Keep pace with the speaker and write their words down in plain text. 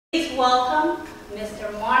Please welcome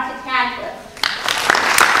Mr. Marty Tankleff.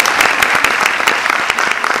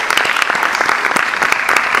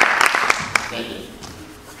 Thank you.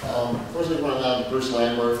 First, I want to announce Bruce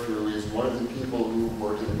Lambert, who is one of the people who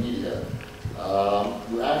work in the media,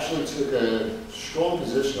 who actually took a strong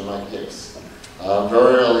position on my case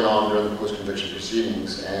very early on during the post-conviction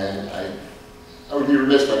proceedings, and I would be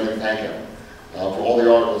remiss if I didn't thank him for all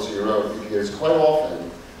the articles he wrote, because quite often,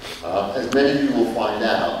 as many of you will find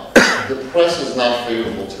out, the press is not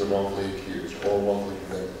favorable to the wrongfully accused or wrongfully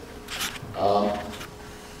convicted.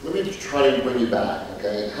 Let me try to bring you back,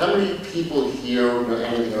 okay? How many people here know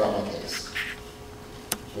anything about my case?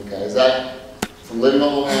 Okay, is that from living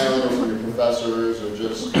on Long Island or from your professors or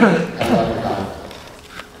just kind of like a background?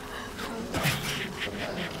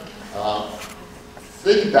 Okay.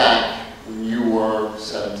 Think back when you were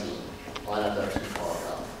 17. Why not that too far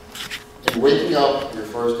ago? And waking up your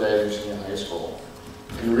first day of senior high school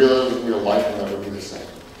and realizing your life will never be the same.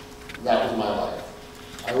 That was my life.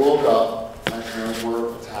 I woke up, my parents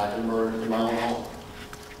were attacked and murdered in my own home.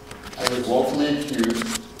 I was wrongfully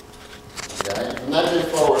accused, okay? From that day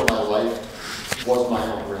forward, my life was my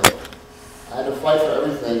own, really. I had to fight for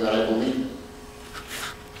everything that I believed in.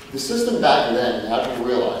 The system back then, you have to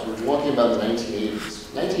realize, we're talking about the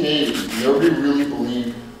 1980s. 1980s, nobody really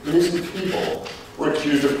believed innocent people were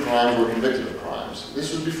accused of crimes or convicted of crimes.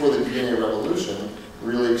 This was before the DNA revolution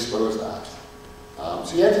really exposed that.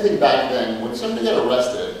 So you have to think back then, when somebody got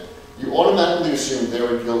arrested, you automatically assumed they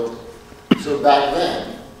were guilty. So back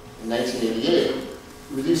then, in 1988,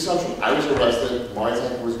 with the assumption I was arrested, Marty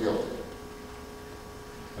Tankleff was guilty.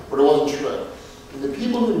 But it wasn't true. And the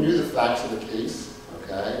people who knew the facts of the case,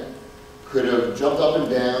 okay, could have jumped up and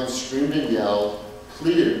down, screamed and yelled,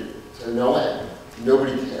 pleaded to no end.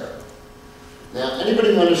 Nobody cared. Now,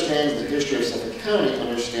 anybody who understands the history of Suffolk County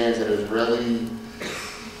understands that it was really,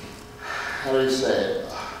 how do you say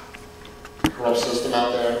it, corrupt system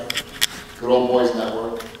out there, good old boys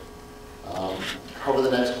network, cover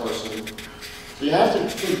the next person. So you have to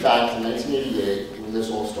think back to 1988 when this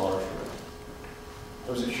all started for me.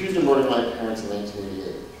 I was accused of murdering my parents in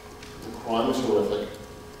 1988. The crime was horrific,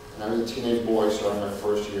 and I was a teenage boy starting my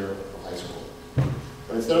first year of high school.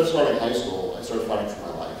 But instead of starting high school, I started fighting for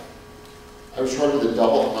my life. I was charged with a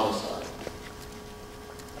double homicide.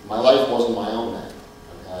 My life wasn't my own then,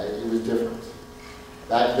 okay? It was different.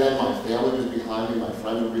 Back then, my family was behind me, my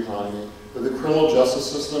friends were behind me, but the criminal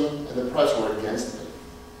justice system and the press were against me.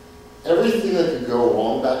 Everything that could go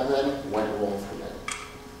wrong back then went wrong for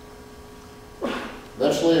me.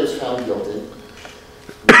 Eventually, I was found guilty in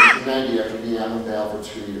 1990 after being out on bail for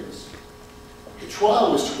 2 years. The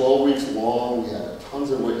trial was 12 weeks long. We had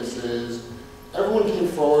tons of witnesses. Everyone came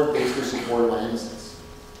forward basically supporting my innocence.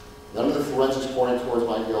 None of the forensics pointed towards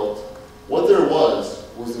my guilt. What there was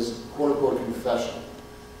this quote-unquote confession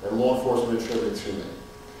that law enforcement attributed to me.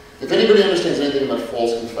 If anybody understands anything about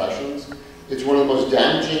false confessions, it's one of the most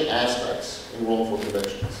damaging aspects in wrongful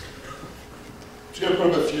convictions. I'm just going to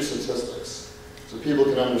put up a few statistics so people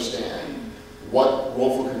can understand what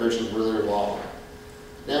wrongful convictions really revolve around.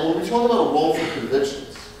 Now, when we talk about wrongful convictions,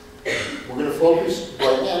 we're going to focus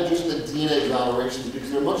right now just on the DNA exonerations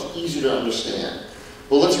because they're much easier to understand.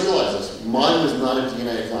 But let's realize this. Mine was not a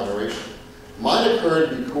DNA exoneration. Mine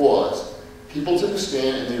occurred because people took a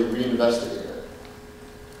stand and they reinvestigated it.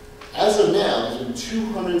 As of now, there's been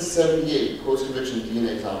 278 post-conviction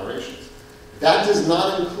DNA exonerations. That does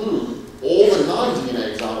not include all the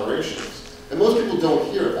non-DNA exonerations that most people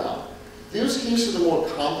don't hear about. Those cases are the more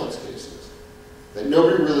complex cases that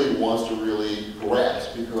nobody really wants to really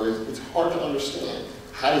grasp because it's hard to understand.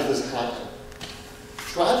 How does this happen?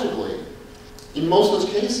 Tragically, in most of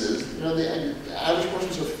those cases, you know, the average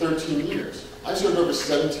person served 13 years. I served over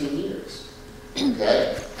 17 years.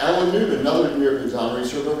 Okay? Alan Newton, another New York exonerated,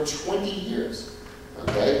 served over 20 years.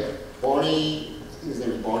 Okay? Barney, I think his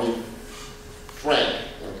name is Barney Frank,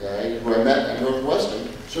 okay, who I met at Northwestern,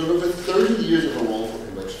 served over 30 years of a wrongful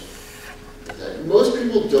conviction. Okay? Most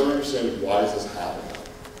people don't understand why does this happen.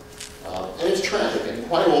 And it's tragic, and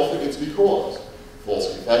quite often it's because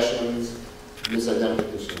false confessions,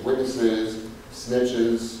 misidentification of witnesses,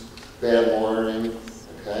 snitches, bad lawyering,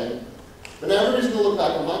 okay? But now everybody's going to look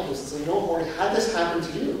back on my case and say, you know, Marty, how did this happen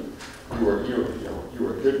to you? You were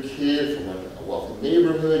a good kid from a wealthy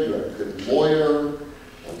neighborhood, you were a good lawyer,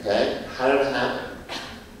 okay? How did it happen?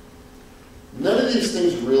 None of these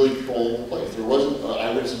things really fall into place. There wasn't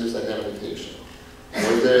eyewitness misidentification.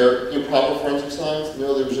 Was there improper forensic science?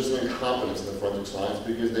 No, there was just an incompetence in the forensic science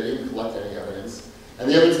because they didn't collect any evidence. And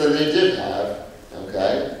the evidence that they did have,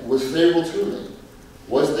 okay, was favorable to me.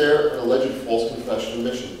 Was there an alleged false confession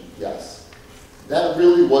admission? Yes. That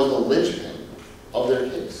really was the linchpin of their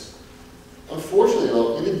case. Unfortunately,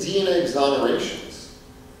 though, in the DNA exonerations,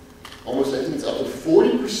 almost, I think it's up to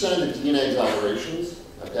 40% of the DNA exonerations,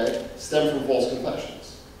 okay, stem from false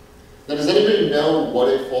confessions. Now, does anybody know what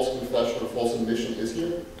a false confession or false admission is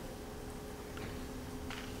here?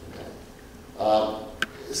 Okay.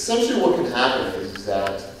 Essentially what can happen is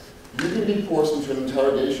that you can be forced into an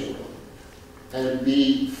interrogation room and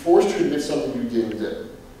be forced to admit something you didn't do.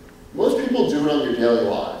 Most people do it on your daily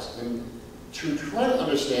lives. And to try to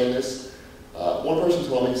understand this, one person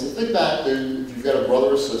told me, he said, think back if you've got a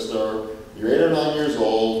brother or sister, you're 8 or 9 years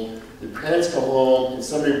old, your parents come home and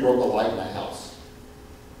somebody broke a light in the house.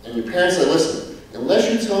 And your parents say, listen, unless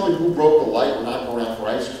you tell me who broke the light, we're not going out for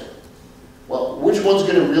ice cream. Well, which one's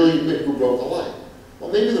going to really admit who broke the light?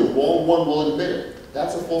 Well, maybe the wrong one will admit it.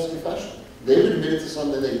 That's a false confession. They would admit it to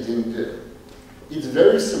something they didn't do. It's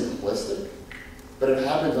very simplistic, but it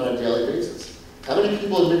happens on a daily basis. How many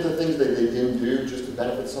people admit to things that they didn't do just to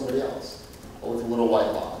benefit somebody else? Or with a little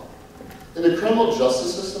white lie? In the criminal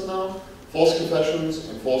justice system, though, false confessions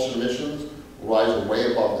and false admissions rise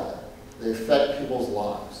way above that. They affect people's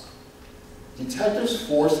lives. Detectives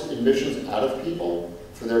force admissions out of people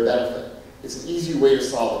for their benefit. It's an easy way to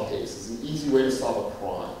solve a case. It's an easy way to solve a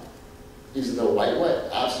crime. Is it the right way?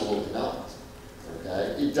 Absolutely not.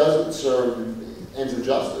 Okay? It doesn't serve the ends of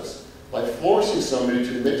justice by forcing somebody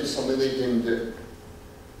to admit to something they didn't do.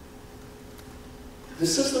 The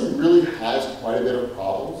system really has quite a bit of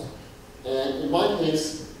problems, and in my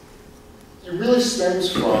case, it really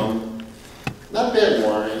stems from not bad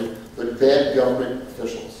warning, but bad government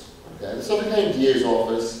officials. Okay? The Suffolk County DA's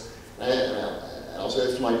office, and I'll say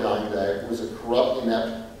this to my dying day, was a corrupt,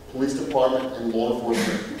 inept police department and law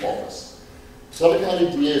enforcement office. Suffolk County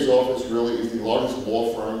DA's office really is the largest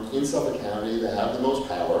law firm in Suffolk County. They have the most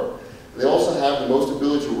power. They also have the most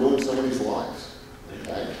ability to ruin somebody's lives.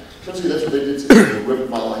 Okay? Essentially, that's what they did to me. They ripped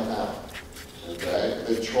my life out. Okay?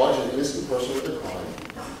 They charged an innocent person with a crime.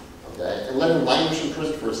 Okay? And let him languish in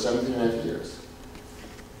prison for 17 and a half years.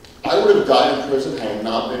 I would have died in prison had it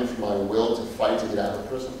not been for my will to fight to get out of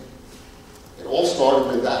prison. It all started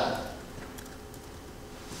with that.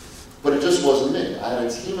 But it just wasn't me. I had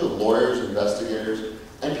a team of lawyers, investigators,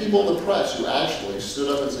 and people in the press who actually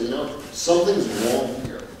stood up and said, you know, something's wrong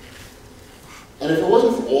here. And if it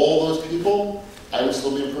wasn't for all those people, I would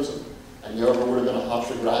still be in prison. I never would have been a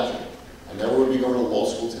Hofstra graduate. I never would be going to law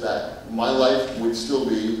school today. My life would still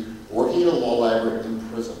be working in a law library in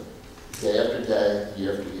prison, day after day,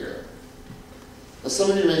 year after year. Now some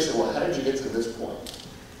of you may say, well, how did you get to this point?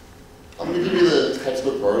 I'm going to give you the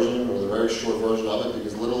textbook version, or the very short version of it,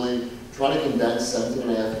 because literally trying to condense 17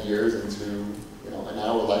 and a half years into an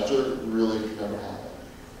hour lecture really could never happen.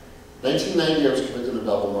 1990, I was convicted of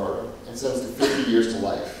double murder and sentenced to 50 years to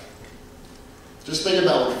life. Just think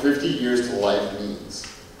about what 50 years to life means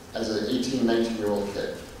as an 18, 19-year-old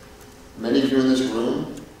kid. Many of you in this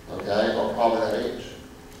room, okay, are probably that age.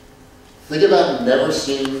 Think about never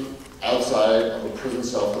seeing outside of a prison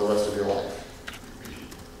cell for the rest of your life.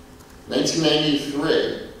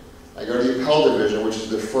 1993, I go to the Appellate Division, which is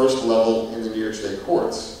the first level in the New York State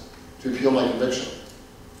courts, to appeal my conviction.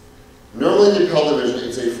 Normally in the Appellate Division,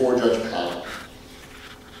 it's a 4-judge panel.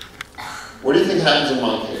 What do you think happens in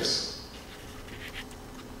my case?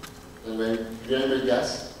 Anybody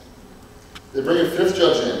guess? They bring a 5th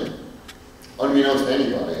judge in, unbeknownst to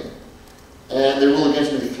anybody, and they rule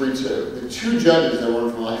against me 3-2. The 2 judges that were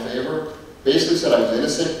in my favor basically said I was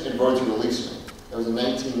innocent and voted to release me. That was in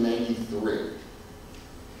 1993.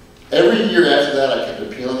 Every year after that, I kept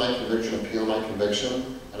appealing my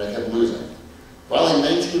conviction, and I kept losing. Finally, in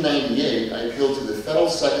 1998, I appealed to the Federal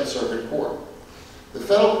Second Circuit Court. The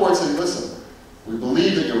federal court said, listen, we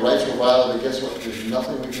believe that your rights were violated, but guess what? There's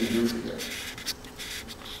nothing we can do for you.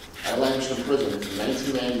 I languished in prison from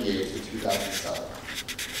 1998 to 2007.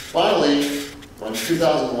 Finally, around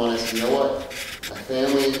 2001, I said, you know what? My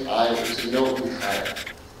family, I said, you know what? We had it.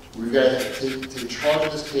 We've got to take charge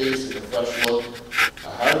of this case, take a fresh look. I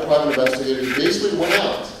hired a private investigator who basically went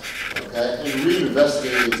out, okay, and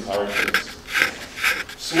re-investigated the entire case.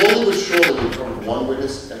 Slowly but surely, we covered one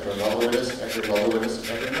witness after another witness, after another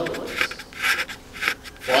witness, after another witness.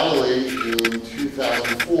 Finally, in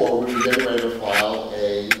 2004, we were getting ready to file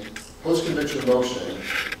a post-conviction motion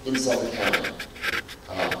in Suffolk County.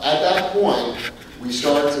 At that point, we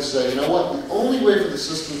started to say, you know what, the only way for the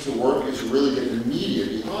system to work is to really get the media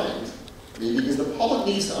behind me, because the public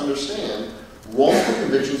needs to understand wrongful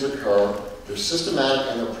convictions occur, they're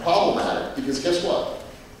systematic and they're problematic, because guess what?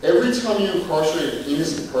 Every time you incarcerate an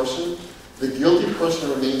innocent person, the guilty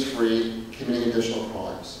person remains free, committing additional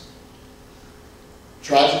crimes.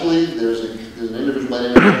 Tragically, there's an individual by the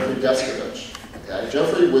name of Jeffrey Deskovich. Okay?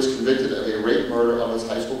 Jeffrey was convicted of a rape murder of his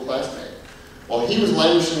high school classmate. While he was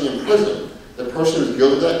languishing in prison, the person who was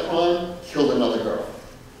guilty of that crime killed another girl.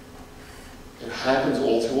 It happens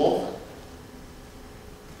all too often.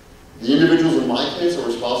 The individuals in my case are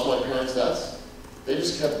responsible for my parents' deaths. They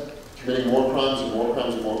just kept committing more crimes and more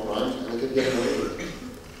crimes and more crimes, and they kept getting away with it.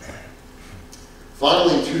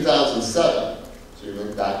 Finally, in 2007, so you're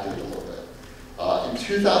going back a little bit, in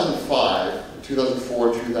 2005,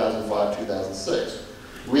 2004, 2005, 2006,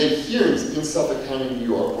 we had hearings in Suffolk County, New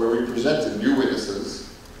York, where we presented new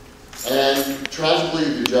witnesses, and tragically,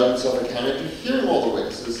 the judge in Suffolk County, after hearing all the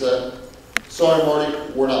witnesses, said, "Sorry, Marty,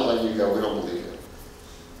 we're not letting you go. We don't believe you."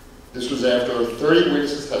 This was after 30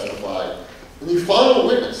 witnesses testified, and the final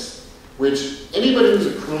witness, which anybody who's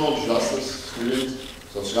a criminal justice student,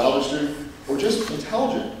 sociology student, or just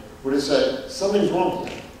intelligent would have said, something's wrong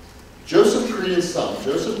here. Joseph Creedon's son.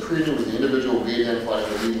 Joseph Creedon was the individual we identified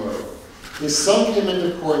as the lead murderer. His son came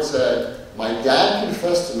into court and said, "My dad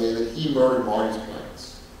confessed to me that he murdered Marty's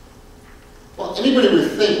parents." Well, anybody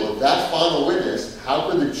would think, well, that final witness, how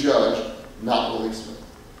could the judge not release me?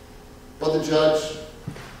 But the judge,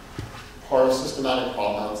 part of a systematic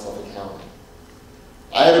problem out in Suffolk County.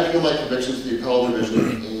 I had appealed my conviction to the appellate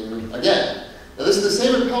division again. Now, this is the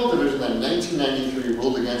same appellate division that in 1993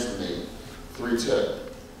 ruled against me 3-2.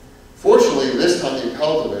 Fortunately, this time the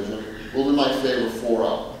appellate division ruled in my favor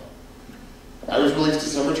 4-0. I was released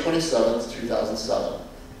December 27th, 2007.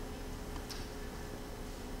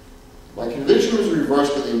 My conviction was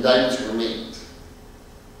reversed, but the indictments remained.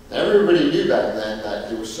 Now, everybody knew back then that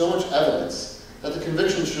there was so much evidence that the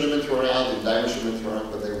conviction should have been thrown out, the indictments should have been thrown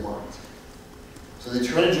out, but they weren't. So the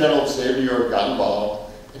Attorney General of the State of New York got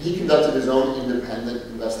involved, and he conducted his own independent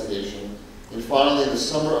investigation. And finally, in the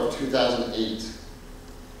summer of 2008,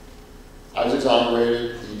 I was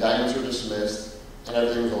exonerated, the indictments were dismissed, and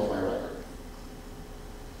everything was off my record.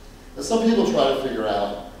 Now, some people try to figure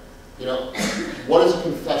out, what does a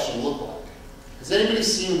confession look like? Has anybody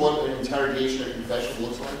seen what an interrogation or confession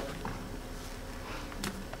looks like?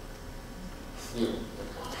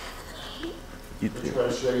 I'll try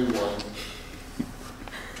to show you one.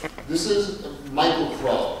 This is Michael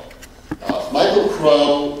Crow. Michael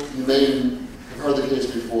Crow, you may have heard the case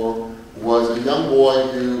before, was a young boy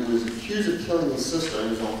who was accused of killing his sister in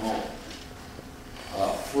his own home.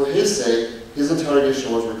 For his sake, his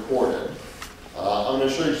interrogation was recorded. I'm going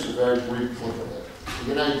to show you just a very brief clip of it to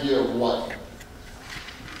get an idea of what.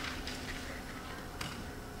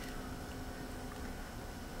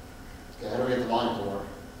 Okay, how do we get the line to work?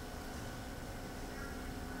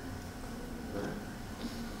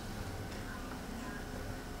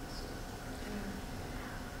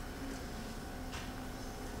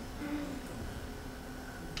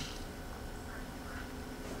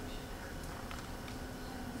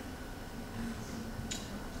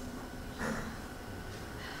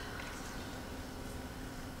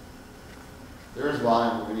 There is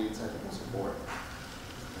volume, but we need technical support.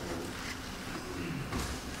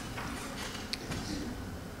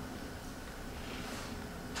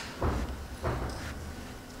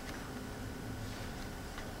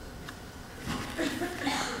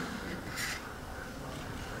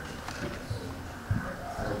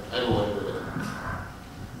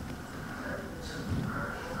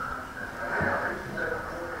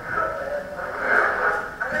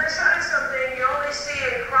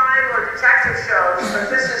 But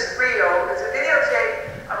this is real. It's a video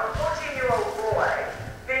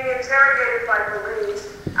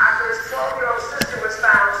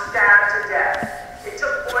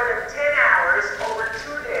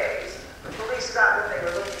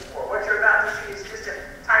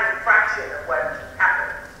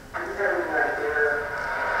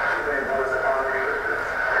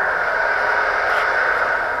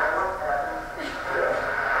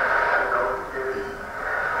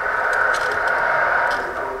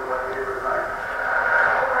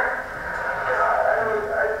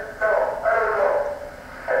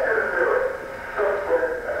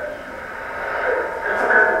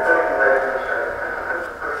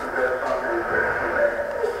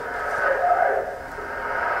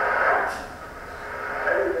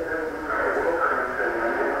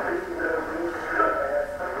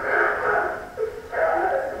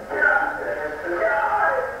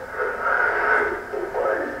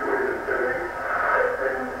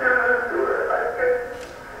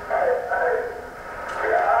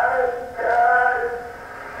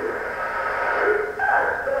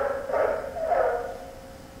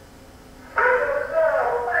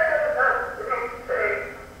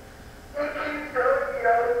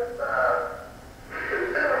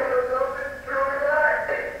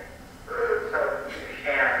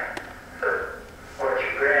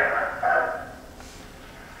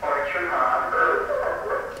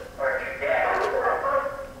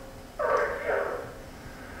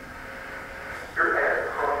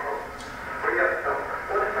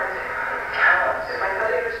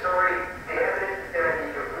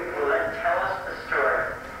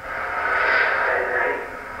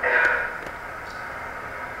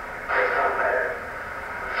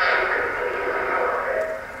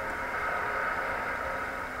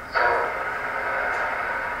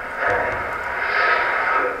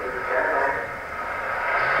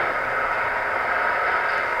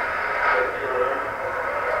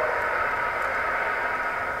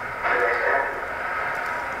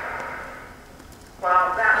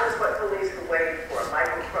waiting for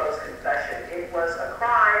Michael Crow's confession. It was a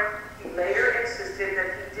crime he later insisted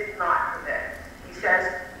that he did not commit. He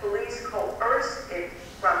says police coerced it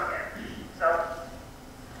from him. So,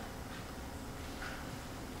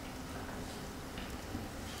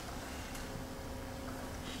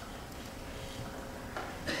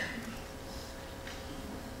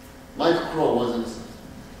 Michael Crow was innocent.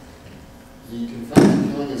 He confessed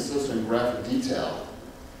to killing his sister in graphic detail.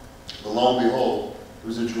 But lo and behold, it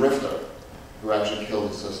was a drifter who actually killed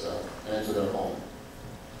his sister and entered their home.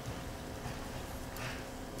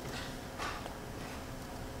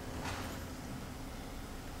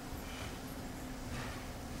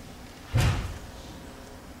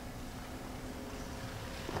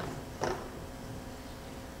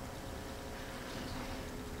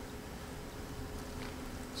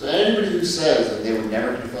 So anybody who says that they would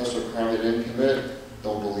never confess to a crime they didn't commit,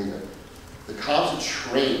 don't believe it. The cops are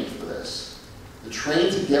trained for this. They're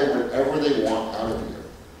trained to get whatever they want out of you,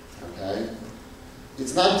 okay?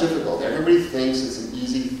 It's not difficult. Everybody thinks it's an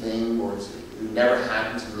easy thing or it never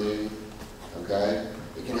happened to me, okay?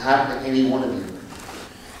 It can happen to any one of you.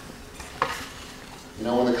 You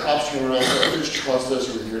know, when the cops turn around and say, oh, just trust us,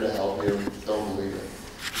 we're here to help you, don't believe it.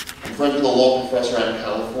 I'm friends with a law professor out in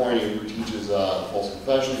California who teaches false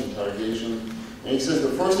confessions, interrogation, and he says the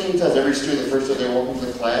first thing he tells every student the first day they walk into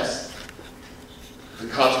the class, the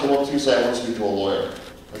cops come up to you and say, I want to speak to a lawyer.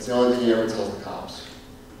 That's the only thing he ever tells the cops.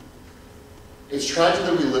 It's tragic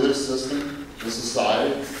that we live in a system, in a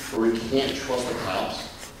society, where we can't trust the cops,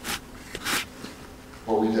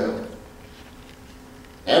 but we do.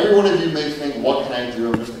 Every one of you may think, what can I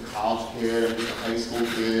do? I'm just a college kid, I'm just a high school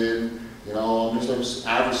kid, you know, I'm just an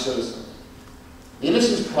average citizen. The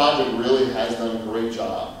Innocence Project really has done a great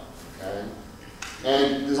job, okay?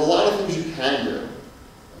 And there's a lot of things you can do,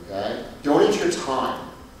 okay? Donate your time.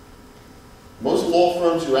 Most law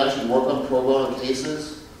firms who actually work on pro bono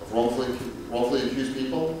cases of wrongfully accused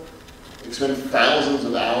people expend thousands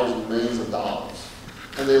of hours and millions of dollars.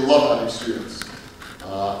 And they love having students.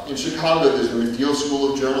 In Chicago, there's the McGill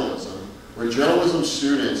School of Journalism, where journalism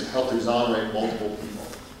students helped exonerate multiple people.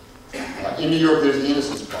 In New York, there's the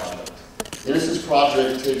Innocence Project. The Innocence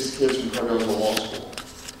Project takes kids from going to law school.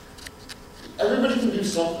 Everybody can do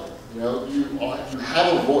something. You know, you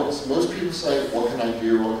have a voice. Most people say, what can I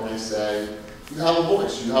do? What can I say? You have a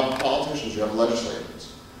voice. You have politicians. You have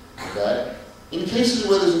legislators. Okay? In cases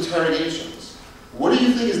where there's interrogations, what do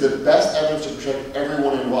you think is the best evidence to protect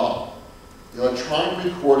everyone involved? The electronic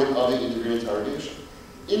recording of the interview and interrogation.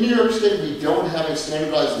 In New York State, we don't have a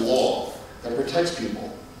standardized law that protects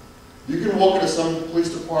people. You can walk into some police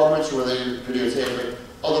departments where they videotape it,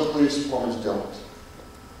 other police departments don't.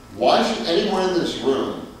 Why should anyone in this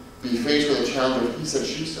room be faced with a challenge of he said,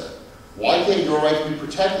 she said? Why can't your right be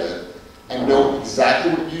protected and know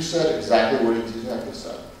exactly what you said, exactly what the detective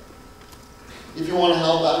said? If you want to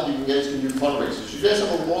help out, you guys can do fundraisers. You guys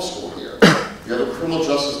have a law school here. You have a criminal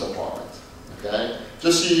justice department. Okay?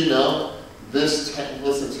 Just so you know, this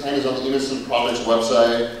list of 10 is on the Innocence Project's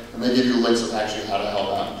website, and they give you links of actually how to help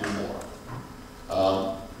out and do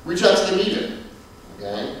more. Reach out to the media.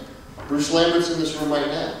 Okay? Bruce Lambert's in this room right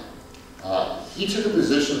now. He took a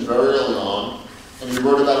position very early on, and he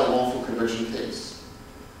wrote about a wrongful conviction case.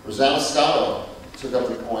 Rosanna Scotto took up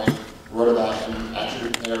the point, wrote about and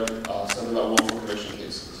actually prepared something about wrongful conviction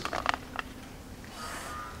cases.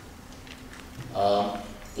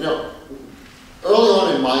 You know, early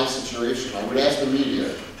on in my situation, I would ask the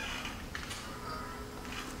media,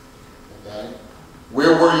 okay,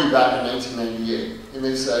 where were you back in 1998? And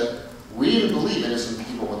they said, we didn't believe innocent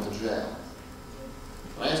people went to jail.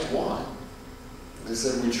 And I asked why. They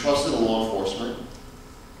said, we trusted law enforcement.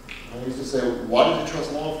 And I used to say, why did you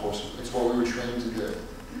trust law enforcement? It's what we were trained to do.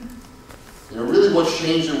 You know, really what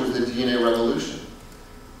changed it was the DNA revolution.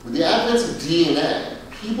 With the advent of DNA,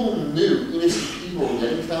 people knew innocent people were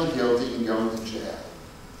getting found guilty and going to jail.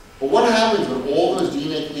 But what happens when all those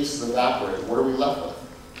DNA cases evaporate? What are we left with?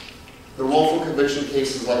 The wrongful conviction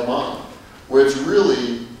cases like mine, where it's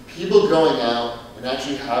really people going out and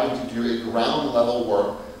actually having to do a ground level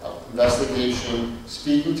work of investigation,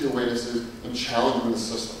 speaking to witnesses, and challenging the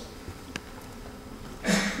system.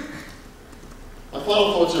 My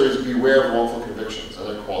final thoughts are is beware of wrongful convictions and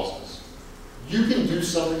their causes. You can do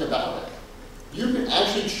something about it. You can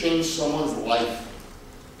actually change someone's life.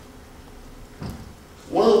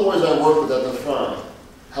 One of the lawyers I work with at the firm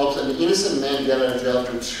helps an innocent man get out of jail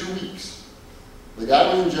after 2 weeks. The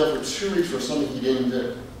guy was in jail for 2 weeks for something he didn't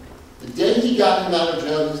do. The day he got him out of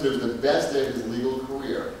jail, he said it was the best day of his legal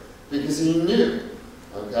career because he knew,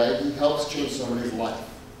 okay, he helps change somebody's life.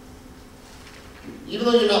 Even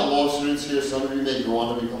though you're not law students here, some of you may go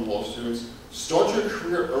on to become law students, start your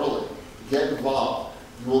career early. Get involved.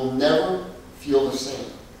 You will never feel the same.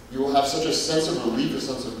 You will have such a sense of relief, a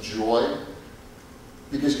sense of joy,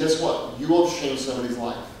 because guess what? You will change somebody's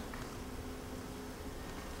life.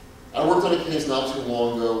 I worked on a case not too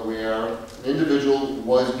long ago where an individual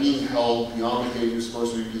was being held beyond the date he was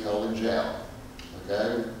supposed to be held in jail.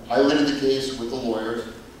 Okay? I litigated the case with the lawyers.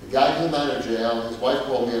 The guy came out of jail. His wife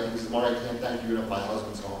called me up and said, "Marty, I can't thank you enough. My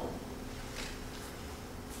husband's home."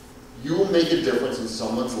 You will make a difference in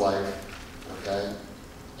someone's life, okay?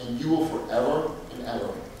 And you will forever and ever,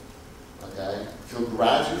 okay, feel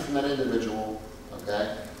gratitude from that individual,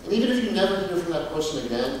 okay? And even if you never hear from that person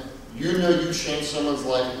again, you know you changed someone's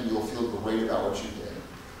life and you'll feel great about what you did.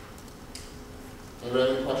 Anybody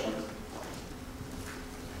have any questions?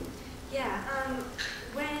 Yeah,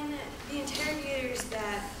 when the interrogators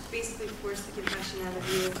that basically forced the confession out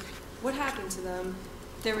of you, what happened to them?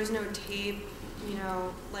 There was no tape, you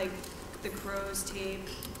know, like the crow's tape.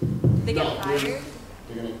 Did they get fired?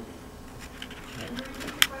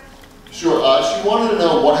 Sure. She wanted to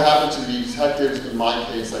know what happened to the detectives in my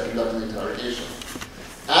case that conducted the interrogation.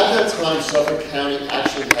 At that time, Suffolk County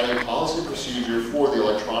actually had a policy procedure for the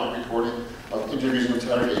electronic recording of interviews and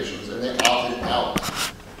interrogations, and they opted out.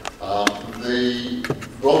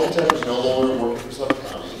 Both detectives no longer working for Suffolk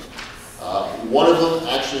County. One of them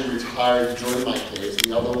actually retired during my case.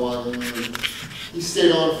 The other one, he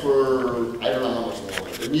stayed on for I don't know how much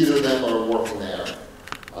longer. But neither of them are working there.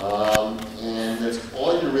 And that's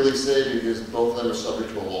all I can really say because both of them are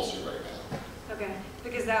subject to a lawsuit right now. Okay,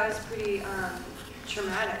 because that was pretty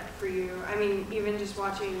traumatic for you. I mean, even just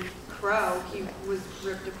watching Crow, he was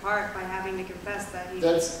ripped apart by having to confess that he...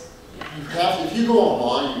 If you go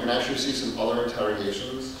online, you can actually see some other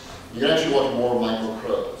interrogations. You can actually watch more of Michael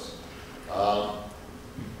Crow's.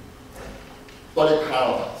 But it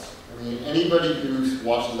parallels. I mean, anybody who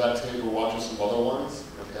watches that tape or watches some other ones,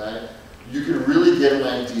 okay, you can really get an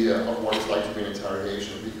idea of what it's like to be in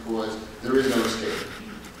interrogation because there is no escape.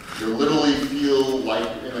 You literally feel like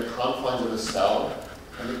you're in the confines of a cell,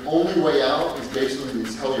 and the only way out is basically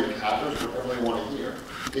to tell your captors whatever they want to hear.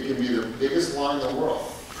 It can be the biggest lie in the world,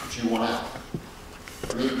 but you want out.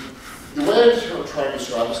 I mean, the way I try to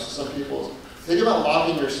describe this to some people is, think about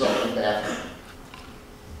locking yourself in a bathroom.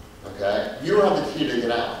 Okay? You don't have the key to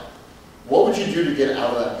get out. What would you do to get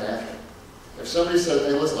out of that bathroom? If somebody says,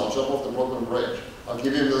 "Hey, listen, I'll jump off the Brooklyn Bridge. I'll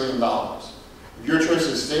give you $1 million." If your choice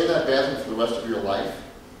is stay in that bathroom for the rest of your life,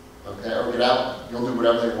 okay, or get out, you'll do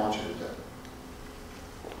whatever they want you to do.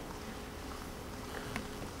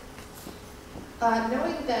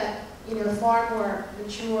 Knowing that, you know, far more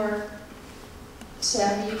mature,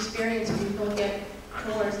 savvy, experienced people get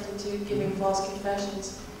coerced into giving false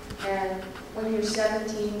confessions, and when you're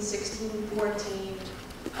 17, 16, 14,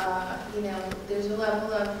 you know, there's a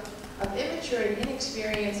level of immaturity and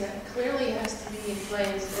inexperience that clearly has to be in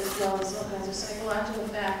place, as well as all kinds of psychological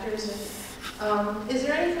factors. And, is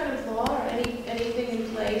there any kind of law or anything in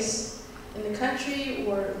place in the country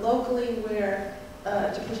or locally where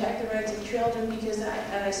to protect the rights of children? Because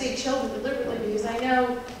and I say children deliberately because I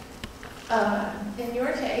know in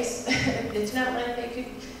your case, it's not like they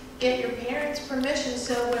could get your parents' permission.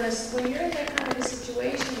 So when you're in that kind of a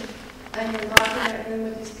situation and you're locked in that room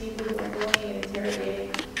with these people who are bullying and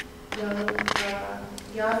interrogating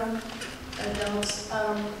young adults,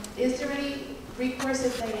 is there any recourse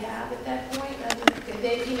that they have at that point?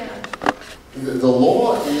 You know. The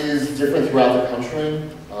law is different throughout the country.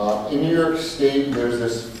 In New York State, there's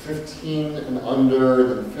this 15 and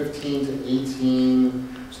under, then 15 to 18.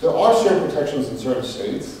 So there are certain protections in certain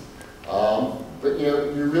states, but you know,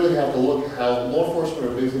 you really have to look at how law enforcement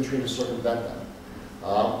are basically trying to circumvent them.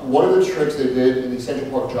 One of the tricks they did in the Central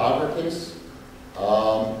Park jogger case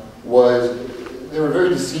was they were very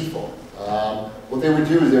deceitful. What they would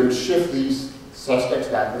do is they would shift these suspects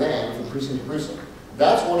back then from precinct to precinct.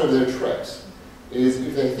 That's one of their tricks, is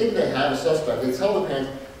if they think they have a suspect, they tell the parents,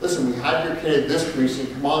 "Listen, we have your kid at this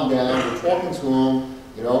precinct, come on down, we're talking to him,"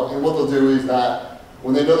 you know, and what they'll do is that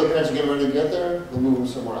when they know the parents are getting ready to get there, they'll move them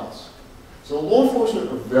somewhere else. So law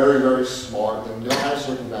enforcement are very, very smart, they know how to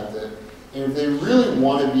circumvent it, and if they really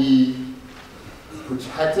want to be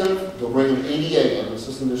protective, they'll bring an ADA in, an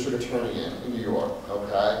assistant district attorney in New York,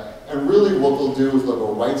 okay? And really what they'll do is they'll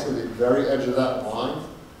go right to the very edge of that line,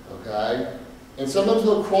 okay? And sometimes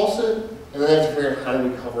they'll cross it, and then they have to figure out how do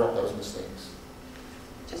we cover up those mistakes.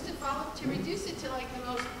 Just to follow, to reduce it to like the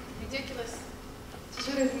most ridiculous. To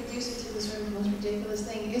sort of reduce it to the sort of most ridiculous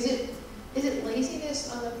thing, is it laziness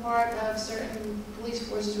on the part of certain police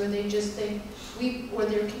forces where they just think or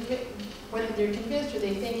they're whether they're convinced or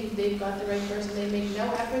they think they've got the right person, they make no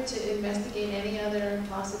effort to investigate any other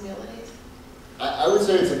possibilities? I would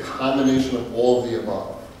say it's a combination of all of the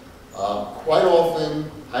above. Quite often,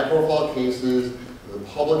 high-profile cases, the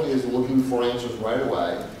public is looking for answers right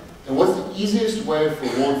away. And what's the easiest way for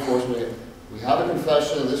law enforcement? We have a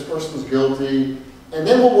confession, this person's guilty, and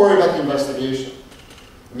then we'll worry about the investigation.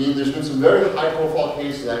 I mean, there's been some very high-profile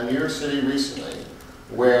cases out in New York City recently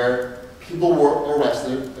where people were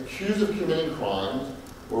arrested, accused of committing crimes,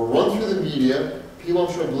 were run through the media, people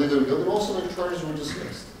I'm sure believe they were guilty, and also their charges were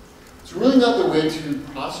dismissed. It's really not the way to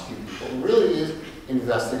prosecute people. It really is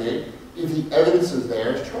investigate. If the evidence is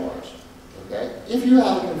there, it's charged. Okay? If you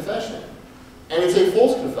have a confession, and it's a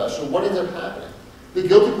false confession, what ends up happening? The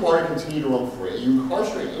guilty party continue to run free. You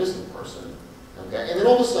incarcerate an innocent person. Okay? And then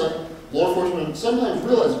all of a sudden, law enforcement sometimes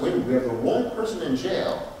realizes, wait, we have the wrong person in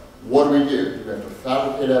jail. What do? Do we have to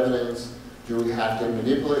fabricate evidence? Do we have to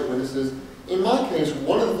manipulate witnesses? In my case,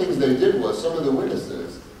 one of the things they did was, some of the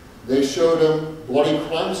witnesses, they showed them bloody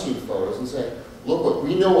crime scene photos and said, look, what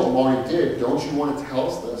we know what Marty did. Don't you want to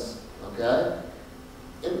tell us this? Okay?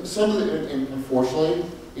 And and unfortunately,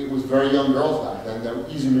 it was very young girls back then that were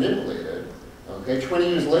easily manipulated. Okay? 20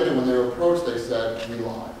 years later, when they were approached, they said, we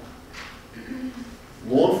lied.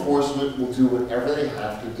 Law enforcement will do whatever they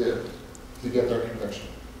have to do to get their conviction.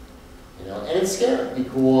 You know? And it's scary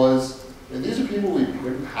because these are people we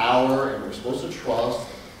put in power and we're supposed to trust.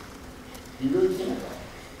 You really can't.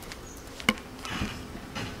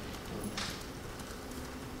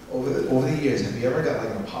 Over the years, have you ever got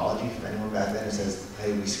like an apology from anyone back then who says,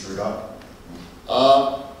 hey, we screwed up?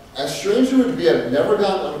 As strange as it would be, I've never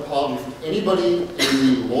gotten an apology from anybody in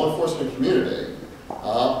the law enforcement community.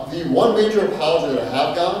 The one major apology that I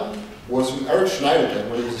have gotten was from Eric Schneiderman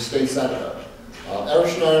when he was a state senator. Eric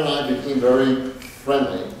Schneider and I became very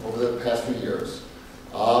friendly over the past few years.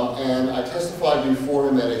 And I testified before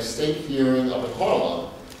him at a state hearing up in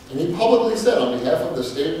Harlem. And he publicly said, on behalf of the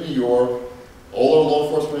state of New York, all our law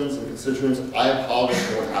enforcement and constituents, I apologize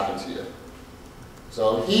for what happened to you.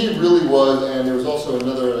 So he really was, and there was also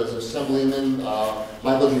another assemblyman,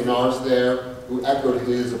 Michael Gianars there, who echoed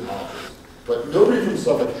his apologies. But nobody from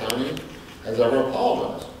Suffolk County has ever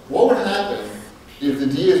apologized. What would happen if the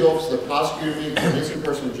DA's office that prosecuted me, an innocent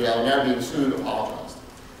person in jail, now being sued, apologized?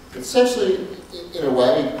 Essentially, in a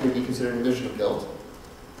way, it could be considered an admission of guilt.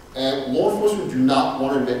 And law enforcement do not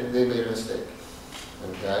want to admit they made a mistake.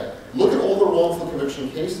 Okay? Look at all the wrongful conviction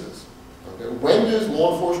cases. Okay? When does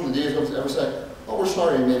law enforcement, the DA's office, ever say, oh, we're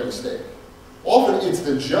sorry, you made a mistake? Often it's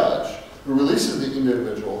the judge who releases the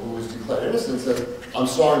individual who was declared innocent and says, I'm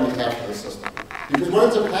sorry on behalf of the system. Because what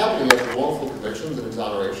ends up happening after wrongful convictions and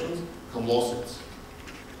exonerations come lawsuits.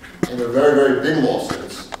 And they're very, very big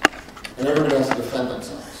lawsuits. And everybody has to defend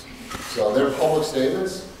themselves. So their public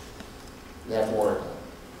statements, they have to worry about.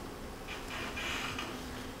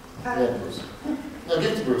 Yeah, Bruce. No,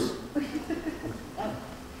 give it to Bruce.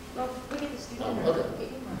 Well, look at the student. Okay.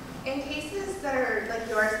 In cases that are like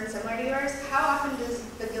yours and similar to yours, how often does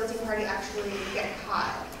the guilty party actually get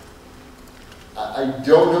caught? I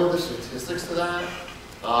don't know the statistics to that.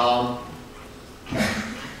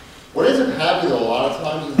 What ends up happening a lot of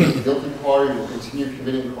times is that the guilty party will continue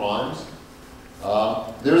committing crimes.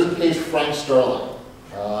 There's a case, Frank Sterling.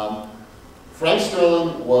 Frank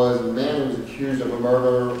Sterling was a man who was accused of a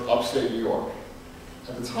murder upstate New York.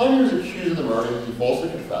 At the time he was accused of the murder, he falsely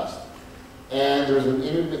confessed. And there was a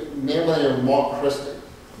man by the name of Mark Christie.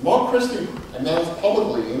 Mark Christie announced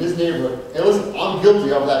publicly in his neighborhood, hey, listen, I'm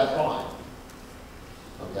guilty of that crime.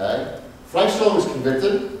 Okay? Frank Sterling was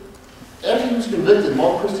convicted. After he was convicted,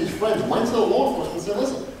 Mark Christie's friends went to the law enforcement and said,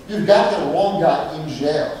 listen, you've got the wrong guy in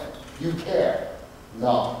jail. You care.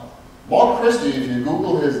 No. Mark Christie, if you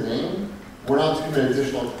Google his name, went on to commit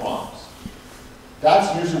additional crimes.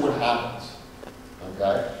 That's usually what happens.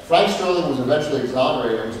 Okay? Frank Sterling was eventually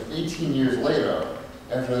exonerated. It was 18 years later,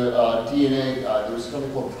 after DNA, there was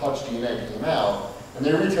something called touch DNA that came out, and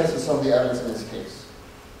they retested some of the evidence in his case.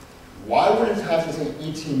 Why would it have to take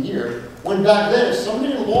 18 years when back then, if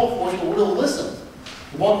somebody in law enforcement would have listened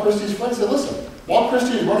to Mark Christie's friends said, listen, Mark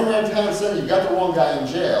Christie is running around town saying you got the wrong guy in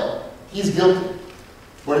jail, he's guilty.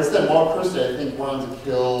 But instead, Mark Christie, I think, went on to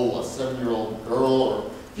kill a 7-year-old girl,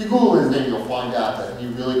 or if you Google his name, you'll find out that he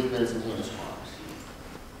really committed some heinous crimes.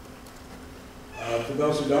 For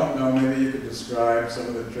those who don't know, maybe you could describe some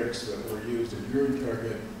of the tricks that were used in your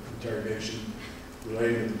interrogation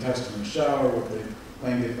related to the test in the shower, what they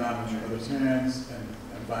claimed they found in your mother's hands, and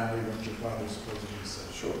finally what your father supposedly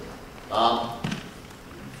said. Sure.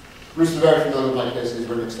 Bruce is very familiar with my case. He's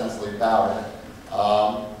written extensively about it.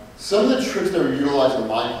 Some of the tricks that were utilized in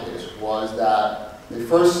my case was that They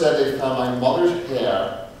first said they found my mother's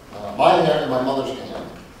hair, my hair in my mother's hand.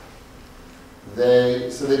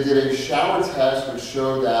 So they did a shower test which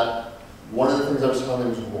showed that one of the things I was telling them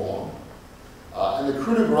was wrong. And the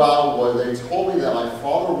coup de grace was they told me that my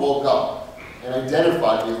father woke up and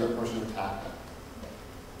identified me as the person who attacked him.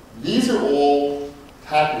 These are all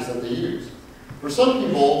tactics that they use. For some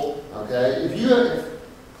people, okay,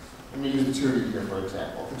 let me use the two of you here for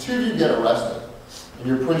example. If the two of you get arrested and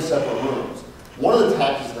you're put in separate rooms, one of the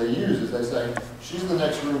tactics they use is they say, she's in the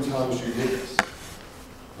next room telling us you did this.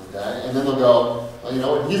 Okay? And then they'll go, well, you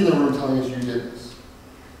know what, he's in the room telling us you did this.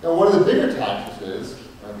 Now one of the bigger tactics is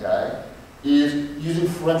using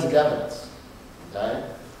forensic evidence. Okay?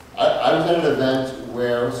 I was at an event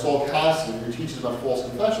where Saul Cassidy, who teaches about false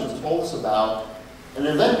confessions, told us about an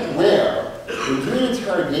event where they're doing an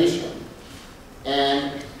interrogation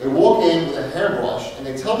and they walk in with a hairbrush and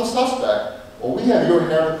they tell the suspect, well, we have your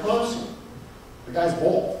hair at the crime scene. The guy's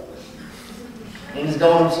bald. And he's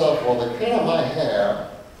going to himself, well, they paint on my hair,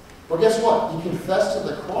 but guess what? He confessed to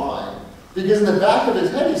the crime because in the back of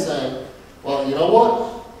his head he's saying, well, you know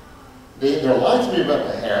what? They're lying to me about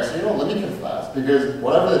the hair, so you know, let me confess, because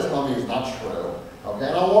whatever they're telling me is not true, okay,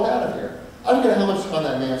 and I'll walk out of here. I don't care how much time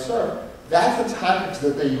that man served. That's the tactics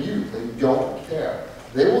that they use. They don't care.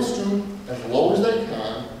 They will stoop as low as they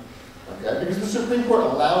can, okay, because the Supreme Court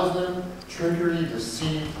allows them trickery,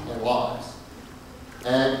 deceit, and lies.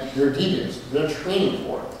 And they're devious. They're training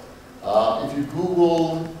for it. If you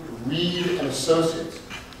Google Reed and Associates,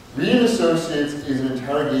 Reed and Associates is an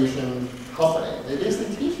interrogation company. They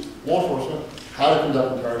basically teach law enforcement how to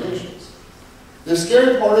conduct interrogations. The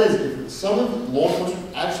scary part is, if some of the law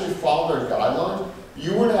enforcement actually followed their guidelines,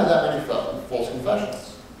 you wouldn't have that many false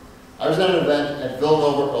confessions. I was at an event at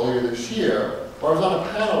Villanova earlier this year where I was on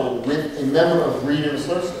a panel with a member of Reed and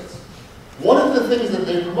Associates. One of the things that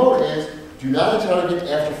they promote is, do not interrogate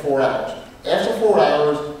after 4 hours. After 4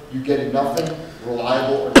 hours, you get nothing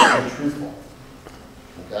reliable or truthful.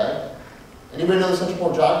 Okay? Anybody know the Central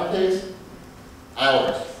Park Jogger case?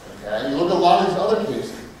 Hours. Okay? You look at a lot of these other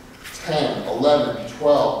cases. 10, 11,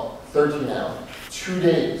 12, 13 hours, 2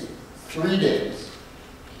 days, 3 days.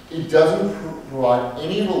 It doesn't provide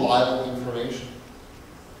any reliable information.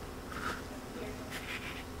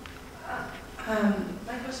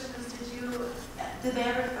 My question was, did they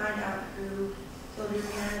ever find out who killed your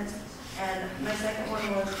parents? And my second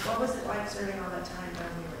one was, what was it like serving all that time when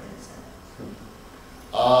we were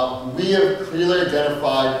innocent? We have clearly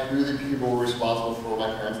identified who the people were responsible for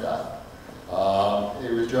my parents' death.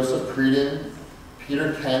 It was Joseph Creedon,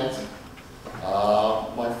 Peter Kent,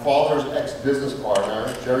 my father's ex-business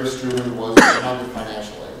partner, Jerry Struman, was surrounded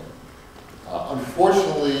financially.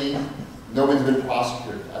 Unfortunately, nobody's been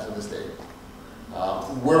prosecuted as of this date.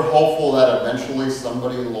 We're hopeful that eventually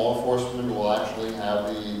somebody in law enforcement will actually have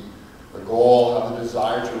the goal, have the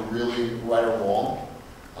desire to really right a wrong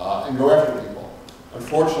and go after people.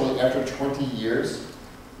 Unfortunately, after 20 years,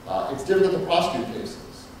 it's difficult to prosecute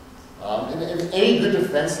cases. And any good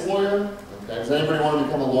defense lawyer, okay, does anybody want to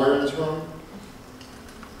become a lawyer in this room?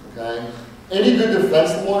 Okay? Any good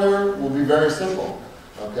defense lawyer will be very simple.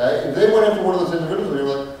 Okay? If they went after one of those individuals and you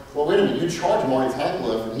were like, well, wait a minute, you charged Marty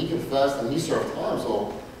Tankleff and he confessed and he served time,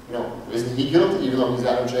 so, you know, isn't he guilty even though he's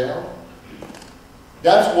out of jail?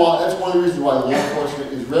 That's one of the reasons why law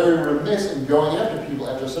enforcement is very remiss in going after people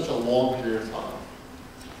after such a long period of time.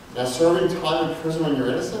 Now, serving time in prison when you're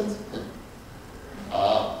innocent,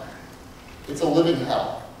 it's a living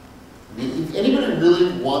hell. I mean, if anybody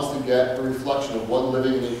really wants to get a reflection of what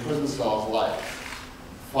living in a prison cell is like,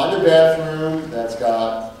 find a bathroom that's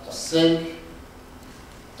got a sink,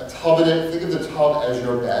 a tub in it. Think of the tub as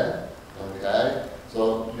your bed, okay?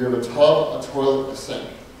 So you have a tub, a toilet, a sink.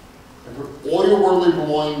 And put all your worldly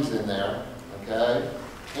belongings in there, okay?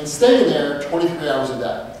 And stay in there 23 hours a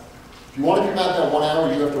day. If you want to come out that 1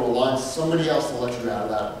 hour, you have to rely on somebody else to let you out of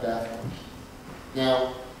that bathroom.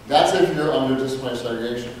 Now, that's if you're under disciplinary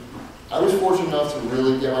segregation. I was fortunate enough to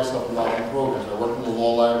really get myself involved in programs. I worked in the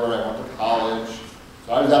law library, I went to college,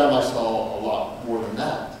 so I was out of my cell a lot more than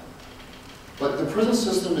that. But the prison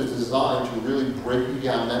system is designed to really break you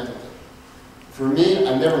down mentally. For me,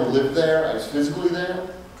 I never lived there, I was physically there,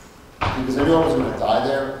 because I knew I was going to die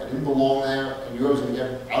there, I didn't belong there, I knew I was going to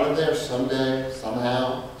get out of there someday,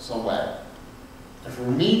 somehow, some way. And for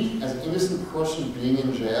me, as an innocent person being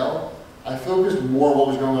in jail, I focused more on what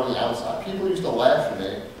was going on the outside. People used to laugh at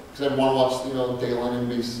me because I'd want to watch, you know, Dayline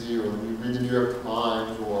NBC or read the New York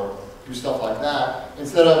Times or do stuff like that,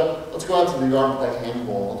 instead of, let's go out to the yard and play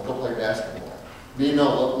handball, let's go play basketball.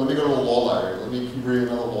 No, let me go to the law library, let me keep reading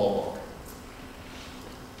another law book.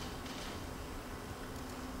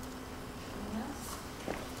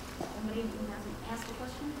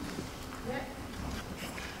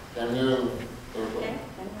 And here,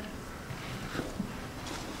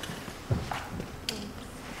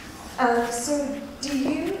 so do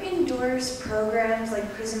you endorse programs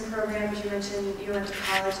like prison programs? You mentioned you went to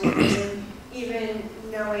college in prison, even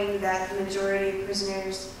knowing that the majority of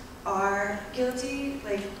prisoners are guilty?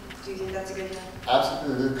 Like, do you think that's a good thing?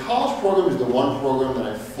 absolutely. The college program is the one program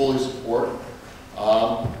that I fully support.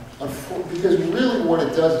 Because really what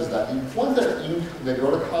it does is that the ones that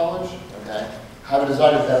go to college, okay, have a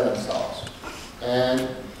desire to better themselves. And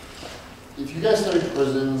if you guys study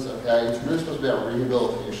prisons, okay, it's really supposed to be about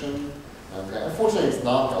rehabilitation. Okay, unfortunately it's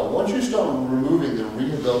not though. Once you start removing the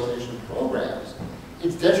rehabilitation programs,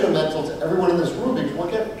 it's detrimental to everyone in this room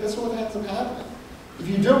because guess what ends up happening? If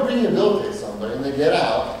you don't rehabilitate somebody and they get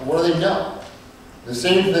out, what do they know? The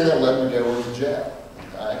same thing that let them go to jail.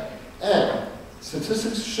 Okay? And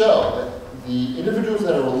statistics show that the individuals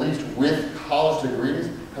that are released with college degrees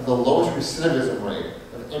have the lowest recidivism rate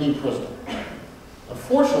of any prisoner.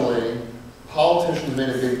 Unfortunately, politicians made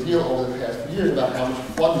a big deal over the past few years about how much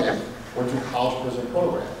funding went to college prison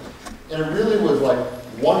programs. And it really was like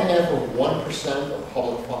 0.5% of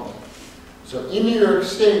public funding. So in New York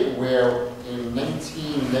State, where in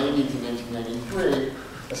 1990 to 1993,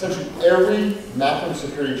 essentially every maximum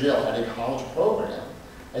security jail had a college program.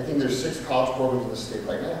 I think there's 6 college programs in the state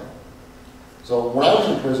right now. So when I was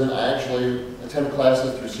in prison, I actually attended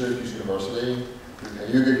classes through Syracuse University, through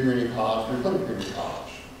Cayuga Community College, through Clinton Community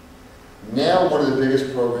College. Now one of the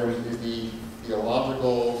biggest programs is the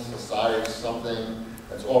Theological Society of something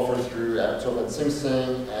that's offered through Sing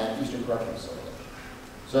Sing and Eastern Correctional Facility.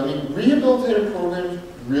 So I mean, rehabilitative programs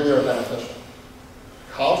really are beneficial.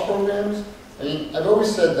 College programs, I mean, I've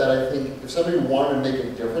always said that I think if somebody wanted to make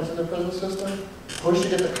a difference in the prison system, push to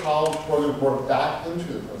get the college program brought back into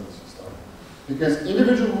the prison system. Because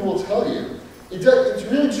individuals will tell you, it's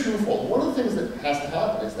really twofold. One of the things that has to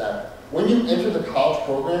happen is that when you enter the college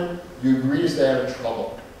program, you agree to stay out of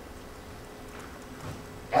trouble.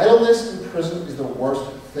 Idleness in prison is the worst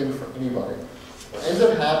thing for anybody. What ends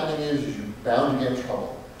up happening is you're bound to get in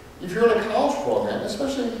trouble. If you're in a college program,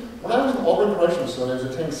 especially when I was in Auburn Correctional Facility, I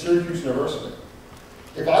was attending Syracuse University.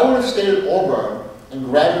 If I would have stayed at Auburn and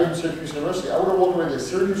graduated from Syracuse University, I would have walked away with a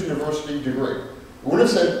Syracuse University degree. It wouldn't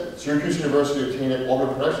have said Syracuse University obtained at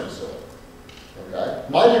Auburn Correctional Facility. Okay?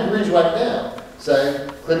 My degrees right now say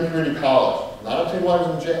Clinton Community College, not obtained while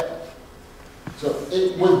I was in jail. So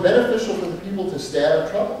it was beneficial for the people to stay out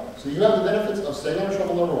of trouble. So you have the benefits of staying out of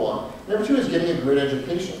trouble, number one. Number two is getting a great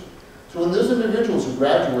education. So when those individuals who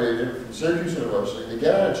graduated from Syracuse University, they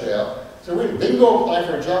get out of jail, so wait, they can go apply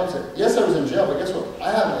for a job and say, yes, I was in jail, but guess what?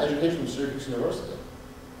 I have an education from Syracuse University.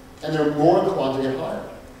 And they're more inclined to get hired.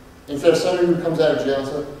 Instead of somebody who comes out of jail and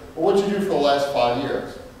says, well, what'd you do for the last 5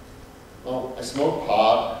 years? Well, I smoked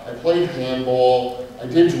pot, I played handball, I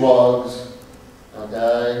did drugs,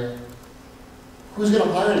 okay? Who's going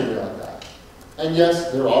to hire anybody like that? And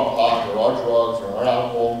yes, there are pot, there are drugs, there are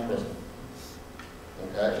alcohol in prison.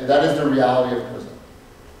 Okay? And that is the reality of prison.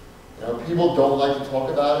 You know, people don't like to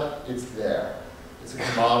talk about it. It's there. It's a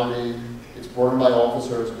commodity. It's brought in by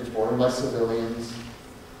officers. It's brought in by civilians.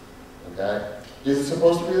 Okay? Is it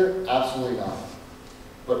supposed to be there? Absolutely not.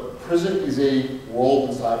 But prison is a world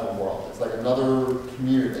inside of a world. It's like another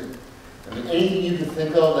community. I mean, anything you can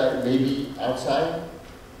think of that may be outside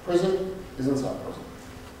prison is inside prison.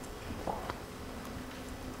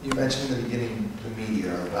 You mentioned in the beginning the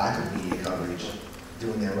media, or lack of media coverage,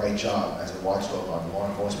 doing their right job as a watchdog on law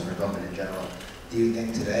enforcement or government in general. Do you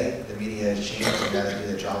think today the media has changed and now they do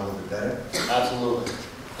their job a little bit better? Absolutely.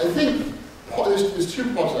 I think there's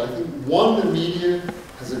 2 parts of it. I think one, the media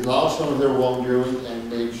has acknowledged some of their wrongdoing and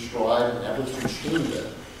made strides and efforts to change it.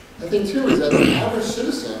 I think 2 is that the average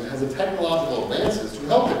citizen has the technological advances to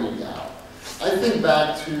help the media out. I think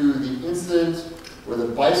back to the incident where the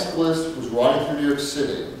bicyclist was riding through New York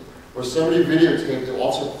City, where somebody videotaped the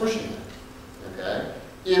officer pushing him. Okay?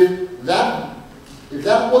 If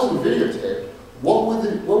that wasn't videotaped, what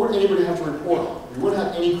would anybody have to report on? You wouldn't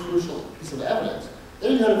have any crucial piece of evidence.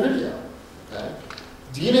 Then you had a video. Okay?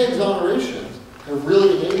 DNA exonerations have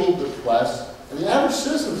really enabled the press and the average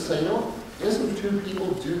citizen to say, you know what, innocent 2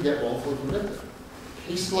 people do get wrongfully convicted.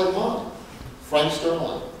 Cases like mine, Frank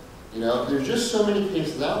Sterling. You know, there's just so many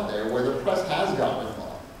cases out there where the press has gotten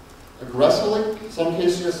involved. Aggressively, some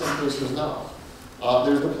cases yes, some cases no.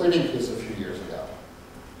 There's the pleading case a few years ago.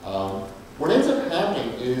 What ends up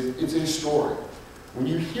happening is it's a story. When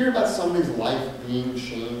you hear about somebody's life being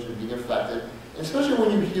changed and being affected, and especially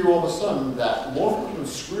when you hear all of a sudden that law enforcement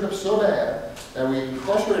screwed up so bad that we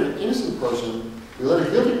incarcerated an innocent person, we let a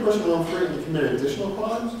guilty person run free and they committed additional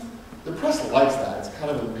crimes, the press likes that. It's kind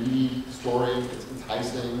of a meaty story. It's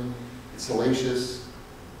enticing, it's salacious,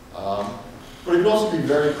 but it can also be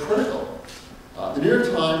very critical. The New York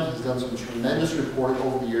Times has done some tremendous reporting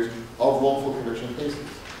over the years of wrongful conviction cases,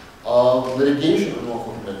 of litigation of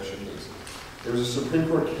wrongful conviction cases. There was a Supreme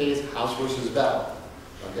Court case, House versus Bell,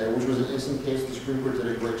 okay, which was an instant case the Supreme Court did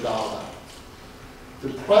a great job of. The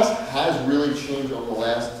press has really changed over the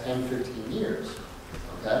last 10, 15 years,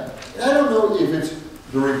 okay? And I don't know if it's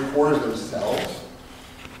the reporters themselves,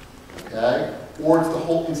 okay, or it's the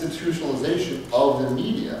whole institutionalization of the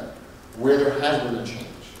media where there has been a change.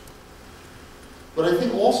 But I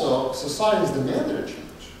think also society has demanded a change.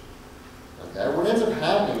 Okay? What ends up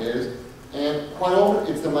happening is, and quite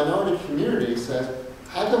often it's the minority community says,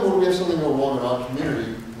 how come when we have something go wrong in our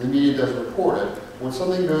community, the media doesn't report it? When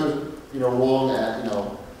something goes, wrong at,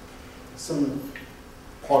 some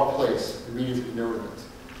park place, the media ignored it.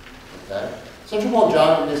 Okay? Central Park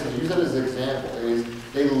Jogging Museum, use that as an example, is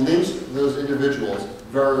they lynched those individuals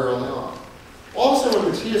very early on. All of a sudden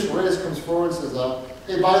when Matias Reyes comes forward and says,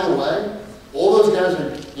 hey, by the way, all those guys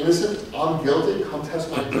are innocent, I'm guilty, come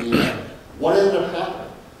test my DNA. What ended up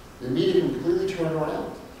happening? The media completely turned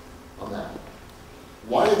around on that.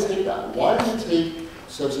 Why did it take that? Why did it take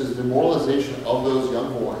such as demoralization of those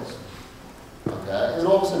young boys? Okay, and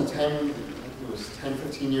all of a sudden 10,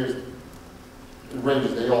 15 years, it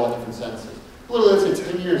ranges, they all have different sentences. Literally, let's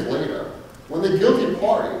say 10 years later, when the guilty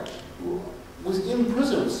party was in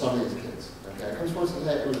prison with some of these kids, okay, comes forward and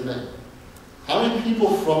says, hey, it was me. How many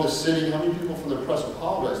people from the city, how many people from the press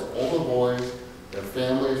apologized to all the boys, their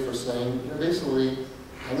families, for saying, basically,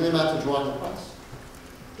 hanging them out to dry in the press?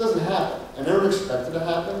 It doesn't happen. I never expect it to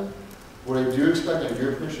happen. What I do expect and I do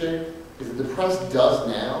appreciate is that the press does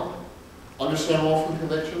now understand wrongful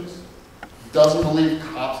convictions, doesn't believe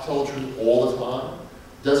cops tell the truth all the time,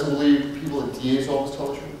 doesn't believe people at DA's office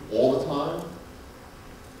tell the truth all the time.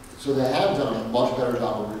 So they have done a much better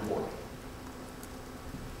job of reporting.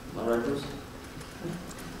 Am I right, Bruce?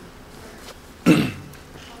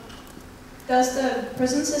 Does the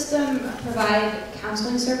prison system provide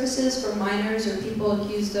counseling services for minors or people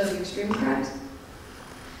accused of extreme crimes?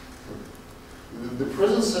 The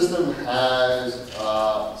prison system has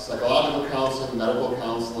psychological counseling, medical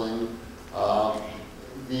counseling.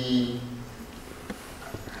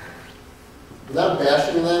 Without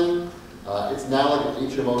bashing them, it's now like an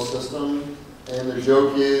HMO system. And the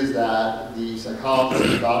joke is that the psychologists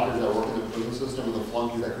and doctors that work in the prison system are the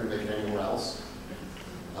flunkies that couldn't make it anywhere else.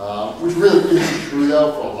 Which really isn't true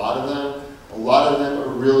though for a lot of them. A lot of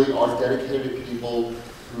them really are dedicated people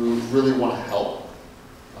who really want to help.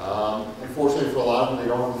 Unfortunately for a lot of them, they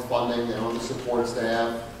don't have the funding, they don't have the support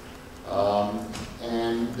staff,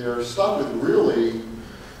 and they're stuck with really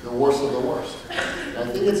the worst of the worst. And I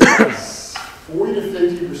think it's about 40 to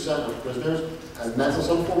 50% of prisoners have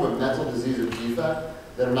some form of mental disease or defect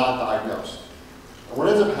that are not diagnosed. And what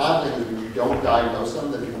ends up happening is when you don't diagnose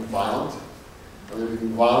them, they become violent. When they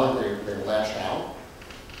become violent, they lash out.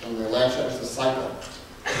 And when they lash out, it's a cycle.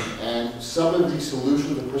 And some of the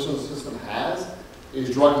solutions the prison system has is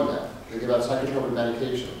drugging them. They give out psychotropic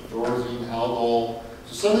medication, Thorazine, Haldol.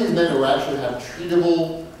 So some of these men who actually have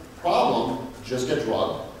treatable problem just get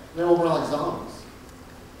drugged. They're over like zombies.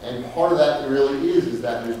 And part of that really is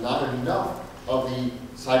that there's not enough of the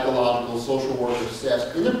psychological, social worker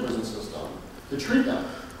staff in the prison system to treat them.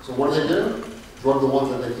 So what do? Drug the ones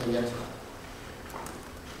that they can get to.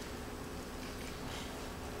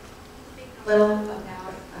 A little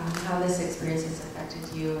about how this experience has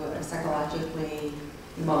affected you psychologically,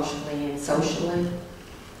 emotionally, and socially.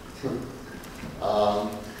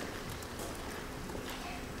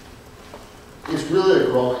 It's really a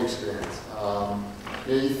growing experience.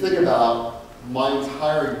 You think about my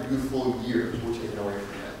entire youthful years were taken away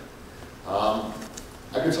from me.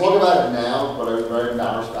 I can talk about it now, but I was very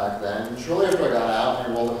embarrassed back then. Shortly after I got out, I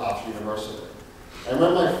enrolled at Hofstra University. I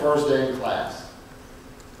remember my first day in class.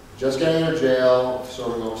 Just getting out of jail,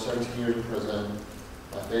 serving over 17 years in prison.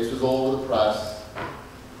 My face was all over the press.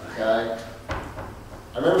 Okay?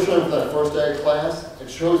 I remember showing up for that first day of class. It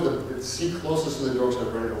shows the seat closest to the door, so I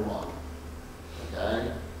was ready to run.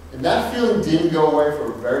 Okay? And that feeling didn't go away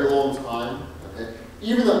for a very long time. Okay?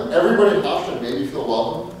 Even though everybody in Hofstra made me feel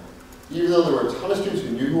welcome, even though there were a ton of students who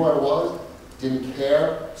knew who I was, didn't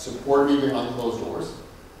care, supported me behind closed doors.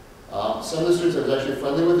 Some of the students I was actually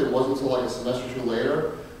friendly with, it wasn't until like a semester or two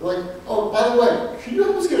later, they're like, oh, by the way, can you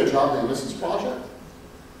help us get a job in the Innocence Project?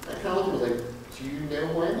 I kind of looked at them like, do you know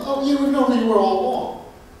who I am? Oh, yeah, we've known who you were all along.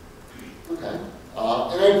 Okay.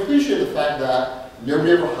 And I appreciate the fact that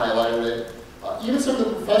nobody ever highlighted it. Even some of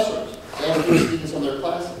the professors asked me to speak in some of their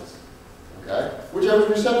classes. Okay. Which I was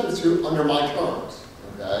receptive to under my terms.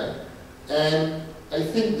 Okay. And I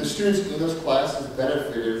think the students in those classes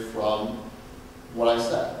benefited from what I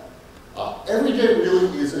said. Every day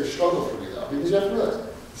really is a struggle for me though, because you have to realize,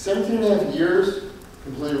 17 and a half years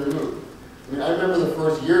completely removed. I mean, I remember the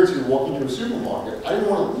first year or two walking to a supermarket, I didn't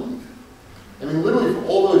want to leave. I mean, literally for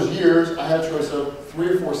all those years, I had a choice of 3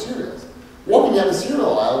 or 4 cereals. Walking down the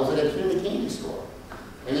cereal aisle was like a kid in a candy store.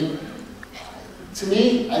 I mean, to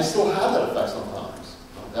me, I still have that effect sometimes,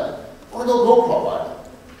 okay? I want to go go-kart riding.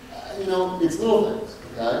 You know, it's little things,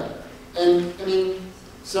 okay? And, I mean,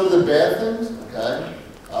 some of the bad things, okay?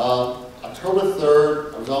 October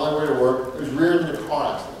 3rd, I was on my way to work, I was rear-ended in a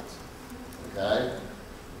car accident, okay?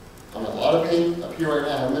 I'm in a lot of pain up here right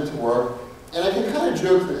now, I'm into work, and I can kind of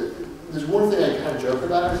joke that, there's one thing I kind of joke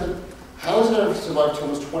about, I said, how is it I survived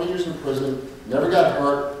almost 20 years in prison, never got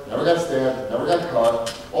hurt, never got stabbed, never got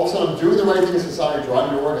caught, all of a sudden I'm doing the right thing in society,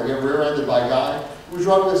 driving to work, I get rear-ended by a guy who's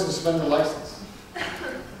driving with a suspended license.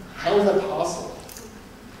 How is that possible?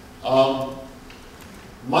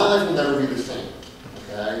 My life will never be the same,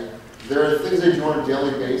 okay? There are things I do on a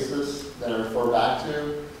daily basis that I refer back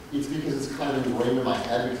to. It's because it's kind of ingrained in my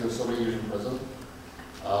head because of so many years in prison.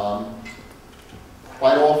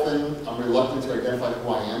 Quite often, I'm reluctant to identify who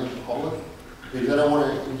I am in public because I don't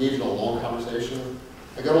want to engage in a long conversation.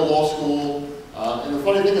 I go to law school, and the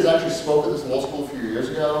funny thing is I actually spoke at this law school a few years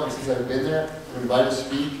ago, and since I've been there, I'm invited to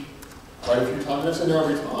speak quite a few times. And I've said no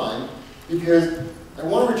every time because I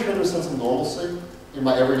want to return to a sense of normalcy in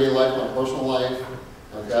my everyday life, my personal life,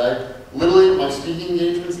 okay? Literally, my speaking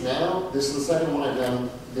engagements now, this is the second one I've done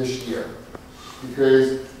this year.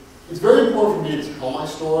 Because it's very important for me to tell my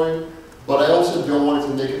story, but I also don't want it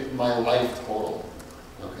to make it my life total,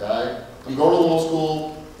 okay? I'm going to law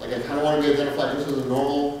school, like I kind of want to be identified just as a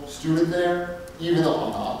normal student there, even though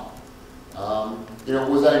I'm not. You know,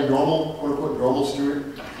 was I a normal, quote-unquote, normal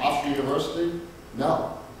student at Hofstra University?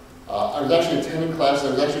 No. I was actually attending class,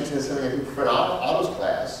 I was actually attending, I think, Fred Otto's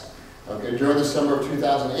class, okay, during the summer of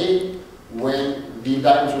 2008, when the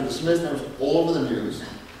indictments were dismissed, and it was all over the news.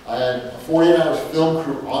 I had a 48-hour film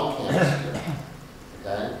crew on campus here,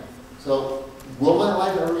 okay? So, will my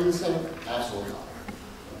life ever be the same? Absolutely not,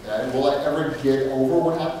 okay? Will I ever get over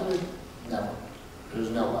what happened to me? Never.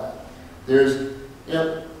 There's no way. There's, you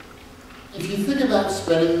know, if you think about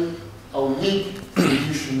spending a week where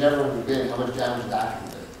you should never have been, how much damage that can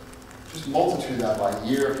do. Just multitude that by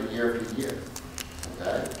year after year after year.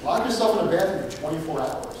 Okay? Lock yourself in a bathroom for 24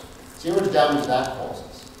 hours. See how much damage that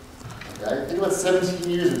causes. Okay? Think about 17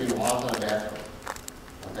 years of being locked in a bathroom.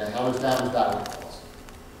 Okay? How much damage that would cause.